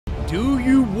Do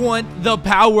you want the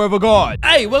power of a god?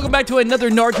 Hey, welcome back to another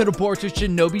Naruto to Boruto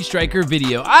Shinobi Striker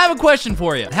video. I have a question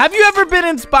for you. Have you ever been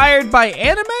inspired by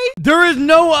anime? There is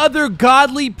no other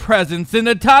godly presence than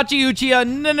Itachi Uchiha.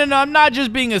 No, I'm not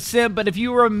just being a simp, but if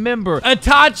you remember,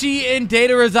 Itachi in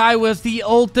Data Rezai was the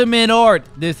ultimate art.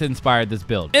 This inspired this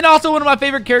build. And also one of my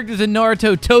favorite characters in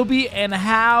Naruto, Tobi, and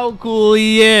how cool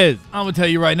he is. I'm gonna tell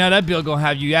you right now, that build gonna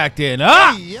have you acting.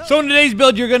 So in today's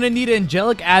build, you're gonna need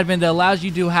Angelic Advent that allows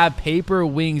you to have paper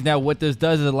wings. Now what this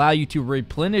does is allow you to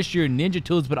replenish your ninja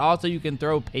tools, but also you can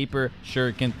throw paper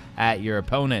shuriken at your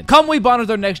opponent. Kamui Bond is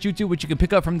our next jutsu, which you can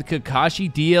pick up from the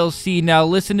Kakashi DLC. Now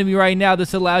listen to me right now.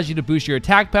 This allows you to boost your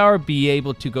attack power, be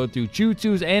able to go through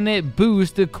jutsus, and it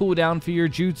boosts the cooldown for your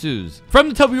jutsus. From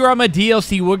the Tobirama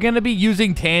DLC, we're going to be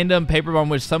using Tandem Paper Bomb,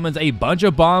 which summons a bunch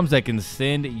of bombs that can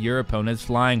send your opponents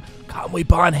flying. Kamui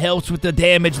Bond helps with the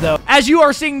damage though. As you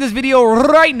are seeing this video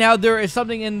right now, there is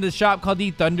something in the shop called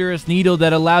the Thunderous Needle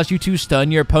that allows you to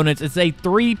stun your opponents. It's a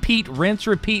 3-peat rinse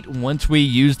repeat once we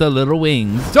use the little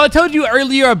wings. So I told you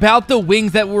earlier about the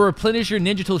wings that will replenish your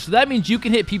ninja tools. So that means you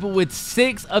can hit people with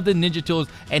 6 of the ninja tools,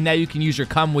 and now you can use your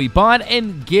Kamui Bond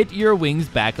and get your wings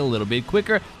back a little bit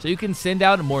quicker so you can send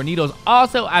out more needles.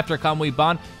 Also, after Kamui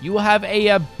Bond, you will have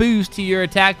a boost to your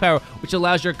attack power, which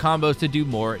allows your combos to do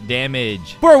more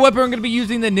damage. For our weapon, we're going to be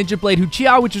using the Ninja Blade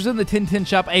Uchiha, which was in the 1010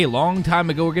 shop a long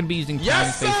time ago. We're going to be using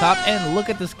Time Space Hop, and look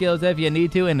at the skills if you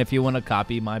need to, and if you want to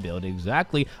copy my build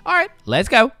exactly. All right, let's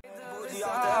go.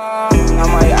 I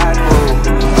might act cool.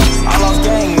 I lost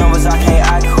gang members, I can't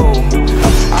act cool.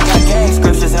 I got gang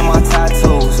scriptures in my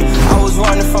tattoos. I was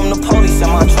running from the police in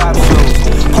my trap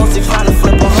shoes. Posted trying to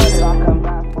flip 100, I come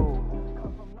back full.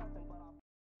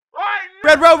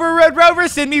 Red Rover,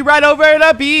 send me right over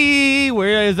to B.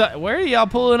 Where are y'all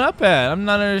pulling up at? I'm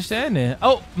not understanding.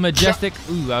 Oh, Majestic.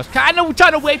 Ooh, I was kind of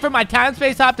trying to wait for my Time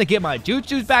Space Hop to get my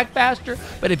jutsus back faster.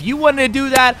 But if you wanted to do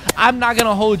that, I'm not going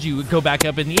to hold you. Go back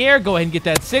up in the air. Go ahead and get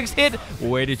that 6 hit.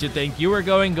 Where did you think you were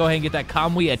going? Go ahead and get that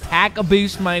Kamui attack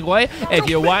boost, my boy. If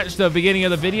you watched the beginning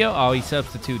of the video, oh, he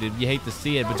substituted. You hate to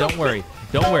see it, but don't worry.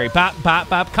 Don't worry. Pop.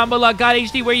 Combo Lock God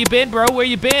HD, where you been, bro? Where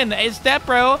you been? It's that,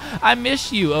 bro. I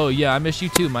miss you. Oh, yeah, I miss you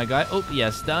too, my guy. Oh,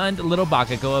 yeah, stunned. Little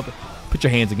Baka, go up. Put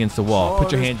your hands against the wall.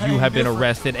 Put your hands. You have been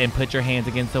arrested, and put your hands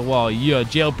against the wall. Yeah,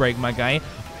 jailbreak, my guy.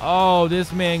 Oh,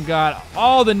 this man got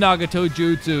all the Nagato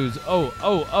jutsus.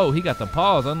 Oh, he got the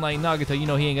paws. Unlike Nagato, you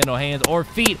know he ain't got no hands or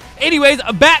feet. Anyways,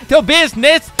 back to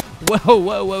business.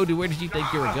 Whoa, dude, where did you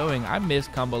think you were going? I miss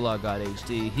Combo Lock God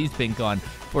HD. He's been gone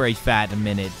for a fat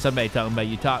minute. Somebody talking about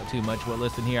you talk too much. Well,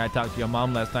 listen here, I talked to your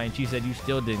mom last night, and she said you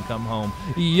still didn't come home.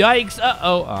 Yikes.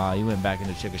 You went back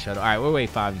into Chicken Shuttle. All right, we'll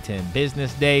wait 5 to 10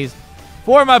 business days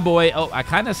for my boy. Oh, I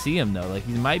kind of see him, though. Like,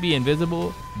 he might be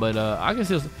invisible, but I can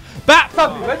still... Let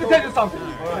me tell you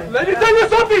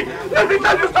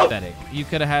something. You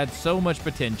could have had so much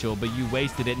potential, but you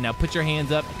wasted it. Now put your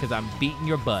hands up, because I'm beating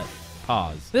your butt.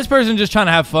 Pause. This person just trying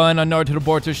to have fun on Naruto to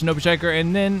Boruto Shinobi Striker,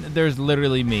 and then there's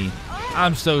literally me.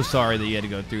 I'm so sorry that you had to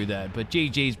go through that, but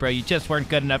GG's, bro, you just weren't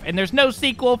good enough, and there's no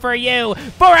sequel for you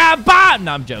for a bomb.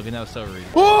 No, I'm joking. That was so rude.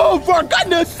 Oh, for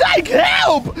goodness sake,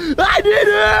 help! I need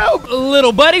help!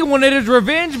 Little buddy wanted his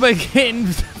revenge by getting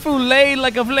filleted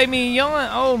like a filet mignon.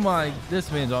 Oh my,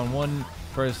 this man's on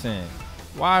 1%.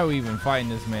 Why are we even fighting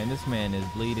this man? This man is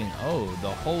bleeding. Oh,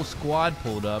 the whole squad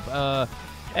pulled up.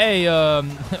 Hey,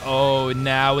 oh,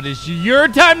 now it is your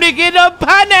time to get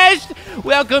punished.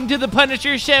 Welcome to the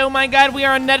Punisher Show, my God. We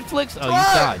are on Netflix. Oh, you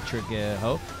saw it, trick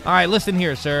hoe. All right, listen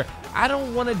here, sir. I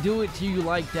don't want to do it to you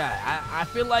like that. I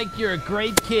feel like you're a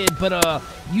great kid, but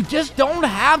you just don't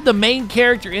have the main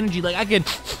character energy. Like, I can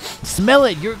smell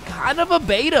it. You're kind of a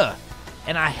beta.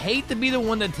 And I hate to be the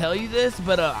one to tell you this,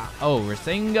 but, oh,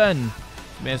 Rasengan.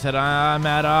 Man said I'm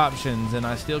out of options, and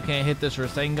I still can't hit this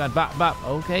Rasengan. Bop.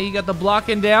 Okay, you got the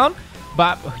blocking down.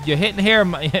 Bop, you're hitting hair.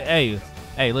 Hey,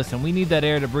 listen, we need that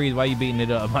air to breathe while you beating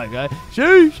it up, my guy.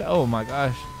 Sheesh. Oh, my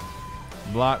gosh.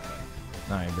 Block.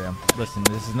 All right, bro. Listen,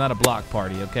 this is not a block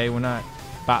party, okay? We're not.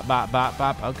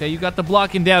 Bop. Okay, you got the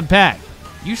blocking down pat.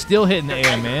 You still hitting the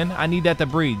air, man. I need that to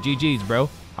breathe. GG's, bro.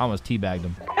 I almost teabagged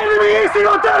him. Enemy easy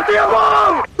on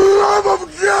love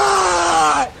of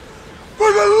God!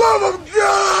 For the love of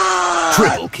God!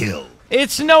 Triple kill.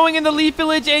 It's snowing in the Leaf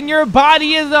Village, and your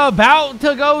body is about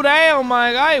to go down,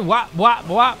 my guy. Wop.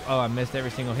 Oh, I missed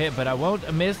every single hit, but I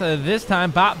won't miss this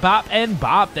time. Bop, and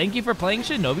bop. Thank you for playing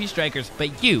Shinobi Strikers,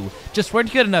 but you just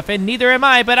weren't good enough, and neither am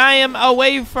I, but I am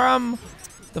away from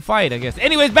the fight, I guess.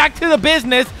 Anyways, back to the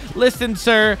business. Listen,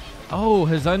 sir. Oh,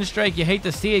 his unstrike. You hate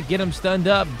to see it. Get him stunned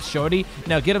up, shorty.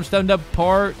 Now get him stunned up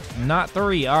part, not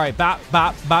 3. All right, bop,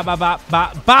 bop, bop, bop, bop,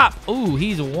 bop, bop. Ooh,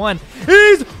 he's 1.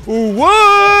 He's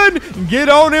 1. Get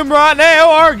on him right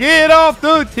now or get off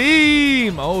the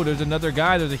team. Oh, there's another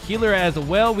guy. There's a healer as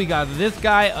well. We got this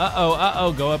guy.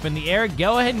 Uh-oh. Go up in the air.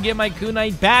 Go ahead and get my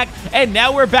kunai back. And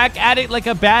now we're back at it like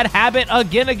a bad habit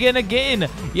again.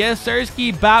 Yes,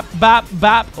 sirski. Bop, bop,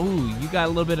 bop. Ooh, you got a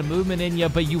little bit of movement in you,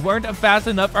 but you weren't fast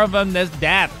enough from this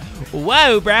death.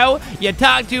 Whoa, bro. You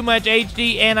talk too much,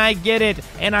 HD, and I get it.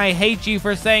 And I hate you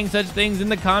for saying such things in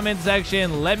the comment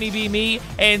section. Let me be me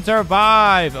and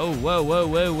survive. Oh,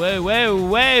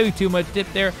 whoa. Too much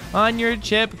dip there on your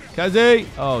chip, Cuzzy.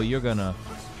 Oh, you're just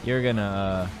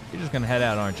gonna head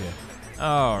out, aren't you?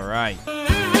 All right.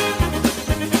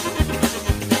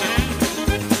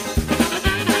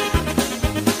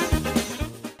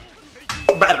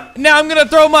 Now I'm gonna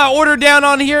throw my order down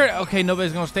on here. Okay,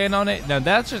 nobody's gonna stand on it. Now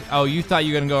that's just, oh, you thought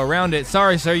you were gonna go around it.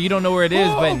 Sorry, sir, you don't know where it is,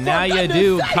 but now you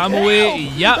do. Kamui,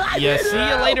 yep. Yeah, see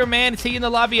you later, man. See you in the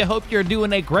lobby. I hope you're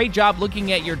doing a great job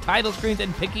looking at your title screens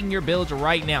and picking your builds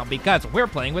right now because we're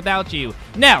playing without you.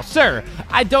 Now, sir,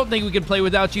 I don't think we can play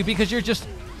without you because you're just,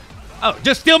 oh,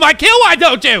 just steal my kill, why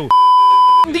don't you?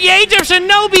 The age of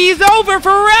Shinobi is over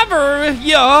forever.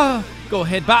 Yeah. Go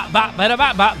ahead, bop, bop, bop,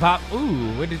 bop, bop, bop.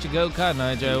 Ooh, where did you go,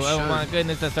 Cotton Joe? Oh my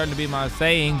goodness, that's starting to be my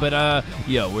saying. But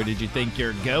yo, where did you think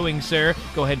you're going, sir?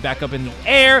 Go ahead, back up in the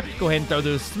air. Go ahead and throw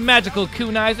those magical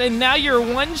kunais, and now you're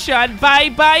one shot. Bye,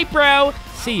 bye, bro.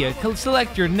 See ya.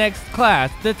 Select your next class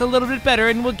that's a little bit better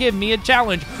and will give me a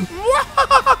challenge.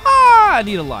 I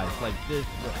need a life like this.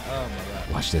 Oh my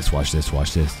god. Watch this.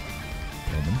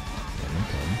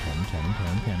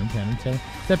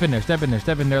 Step in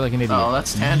there like an idiot. Oh,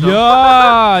 that's tandem. Yeah,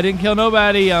 I didn't kill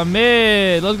nobody. I'm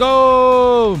mid. Let's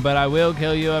go. But I will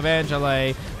kill you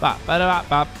eventually. Bop, bop, bop,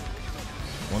 bop.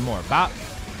 One more. Bop.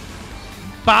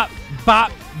 Bop,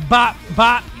 bop, bop,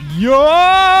 bop.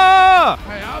 Yeah.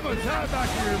 Hey, I'm a time back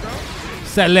here, bro.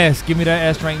 Celeste, give me that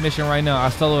S-rank mission right now. I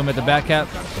solo him at the back cap.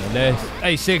 Celeste.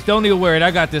 Hey, Six, don't even worry.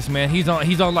 I got this, man. He's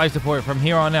on life support from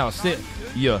here on out. Sit.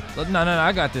 Yeah. No,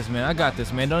 I got this, man.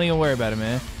 Don't even worry about it,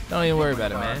 man.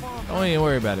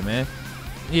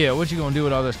 Yeah, what you gonna do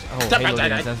with all this? Oh, Halo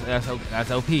dance.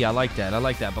 That's OP. I like that.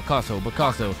 Picasso.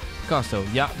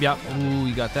 Yup. Ooh,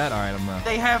 you got that? All right, I'm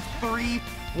They have 3.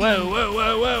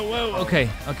 Whoa. Okay.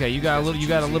 You got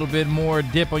a little bit more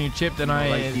dip on your chip than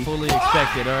I fully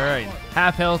expected. All right.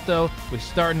 Half health though. We're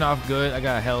starting off good. I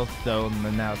got health though,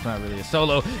 and now it's not really a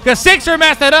solo. Cause Sixer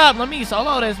messed it up. Let me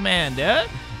solo this man, dude.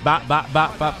 Bop. All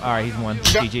right, he's won.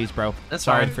 GG's, bro. That's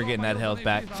sorry for getting that health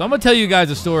back. So I'm gonna tell you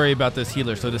guys a story about this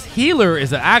healer. So this healer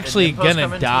is actually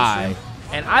gonna die.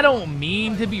 And I don't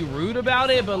mean to be rude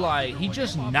about it, but like, he's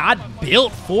just not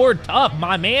built for tough.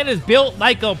 My man is built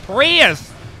like a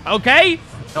Prius, okay?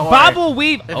 Bobble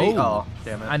weave. Oh,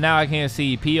 damn it. Now I can't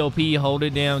see. POP, hold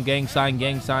it down. Gang sign.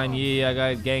 Yeah, I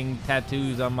got gang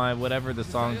tattoos on my whatever the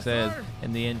song says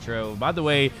in the intro. By the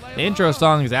way, the intro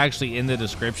song is actually in the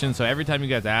description, so every time you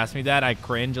guys ask me that, I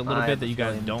cringe a little bit that you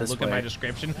guys don't look at my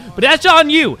description. But that's on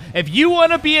you. If you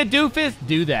want to be a doofus,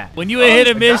 do that. When you hit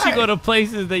and miss, you go to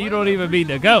places that you don't even mean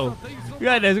to go.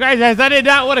 Goodness gracious, I did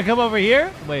not want to come over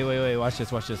here. Wait, watch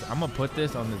this. I'm going to put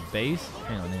this on this base.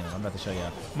 Hang on, I'm about to show you.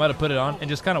 I'm about to put it on and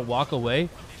just kind of walk away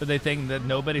so they think that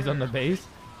nobody's on the base.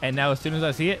 And now as soon as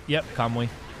I see it, yep, Kamui.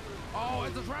 Oh,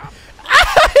 it's a trap.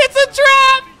 It's a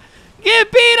trap!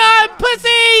 Get beat on,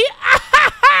 pussy!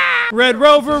 Red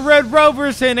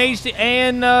Rovers and HD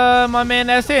and my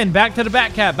man SN. Back to the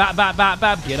back cap.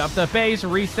 Bop. Get up the base,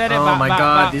 reset it. Oh my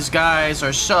god, these guys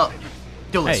are so...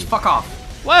 Duelist, fuck off.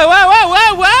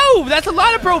 Whoa. That's a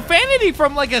lot of profanity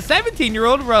from like a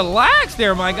 17-year-old. Relax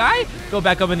there, my guy. Go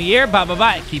back up in the air. Bop.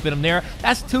 Keeping him there.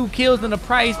 That's 2 kills and the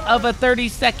price of a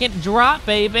 30-second drop,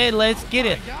 baby. Let's get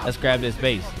it. Let's grab this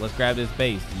base.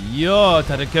 Yo,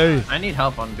 Tadake. I need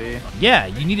help on B. Yeah,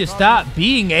 you need to stop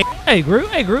being a... Hey, Groot,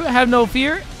 have no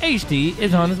fear. HD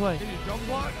is on his way.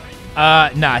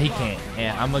 Nah, he can't.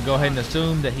 And I'm gonna go ahead and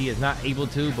assume that he is not able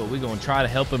to, but we're gonna try to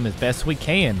help him as best we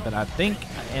can. But I think,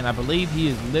 and I believe he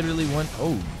is literally one.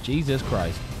 Oh, Jesus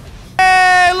Christ.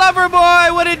 Hey, lover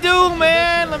boy, what it do,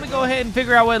 man? Let me go ahead and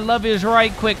figure out what love is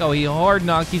right quick. Oh, he hard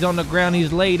knocked. He's on the ground.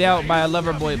 He's laid out by a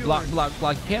lover boy. Block.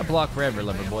 You can't block forever,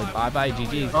 lover boy. Bye,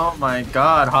 GG. Oh my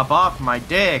god, hop off my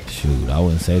dick. Shoot, I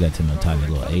wouldn't say that to no tiny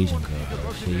little Asian girl, but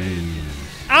jeez.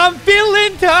 I'm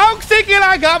feeling toxic and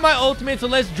I got my ultimate, so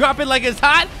let's drop it like it's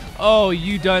hot. Oh,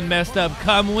 you done messed up,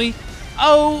 Kamui.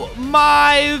 Oh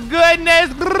my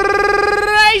goodness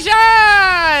gracious!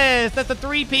 That's a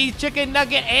 3-piece chicken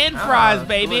nugget and fries,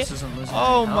 baby. Lewis isn't losing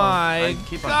Oh any my health. I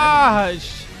keep on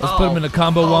gosh. Let's put him in a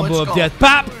combo wombo let's of go. death.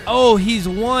 Pop! Oh, he's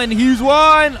won. He's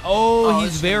won. Oh, he's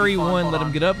this is gonna very be fun. won. Hold Let him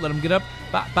on. get up. Let him get up.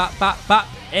 Bop, bop, bop, bop.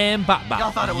 And bop, bop.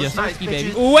 Y'all thought it was Yes, nice, sirski, baby.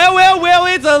 bitches. Well,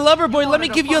 it's a lover boy. Let me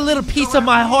wanted give to you a fuck little me piece so of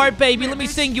my bad. heart, baby. Let me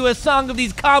sing you a song of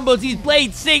these combos these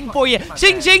blades sing for you.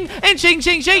 Shing, shing, and shing,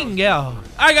 shing, shing. Yeah. All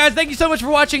right, guys. Thank you so much for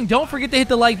watching. Don't forget to hit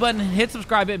the like button and hit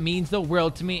subscribe. It means the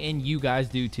world to me, and you guys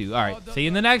do too. All right. See you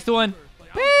in the next one.